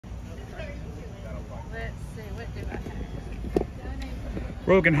see, what do I have?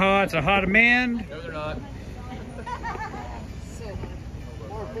 Broken Hearts, A Heart of Man. No, they're not. So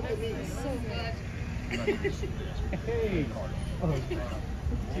much. Hey.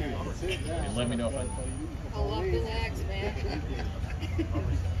 Let me know if I love the legs, man.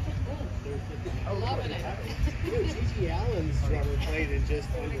 I'm loving it. Gigi Allen's drummer played in just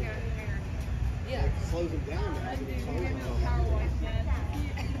under, Yeah. slows him down.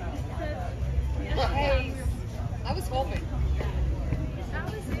 Hey, I was hoping. How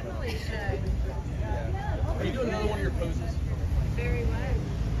was Emily's show? Are you doing another one of your poses? Very well.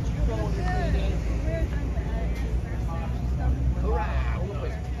 Hurrah!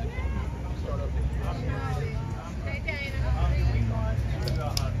 Hey, Dana.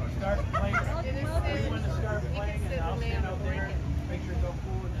 Start playing. It is You want to start playing, and I'll stand out there, make sure to go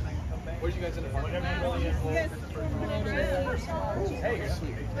forward, and then I can come back. Where'd you guys end up? Whatever you really involved in the first one. Hey, you're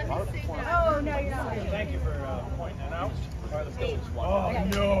sweet. Oh, no, you're not. Thank you for pointing that out. Oh,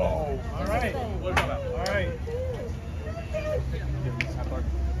 no! All right. What about? All right.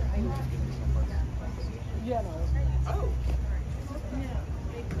 Oh.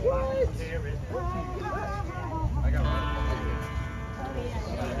 What? I got one.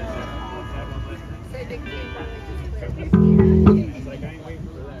 Say big thing. It's like I ain't waiting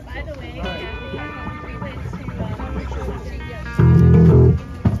for that. By the way, we went to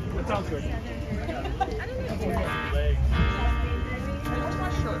That sounds good.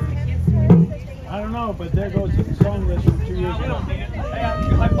 I don't know, but there goes the song list from 2 years ago.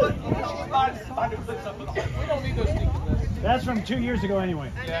 I put clips up. We don't need those sneaky lists. That's from 2 years ago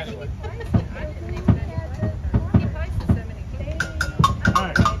anyway. Yeah, anyway. All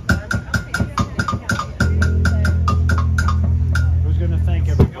right. Who's going to thank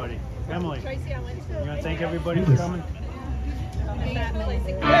everybody? Emily, you going to thank everybody for coming?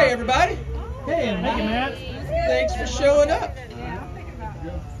 Hey everybody! Hey, Matt. Thanks for showing up.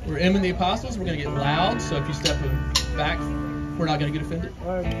 We're Em and the Apostles. We're going to get loud, so if you step back, we're not going to get offended.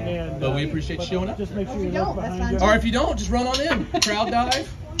 But we appreciate you showing up. Just make sure you look behind you. Or if you don't, just run on in. Crowd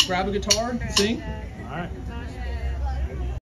dive, grab a guitar, sing. All right.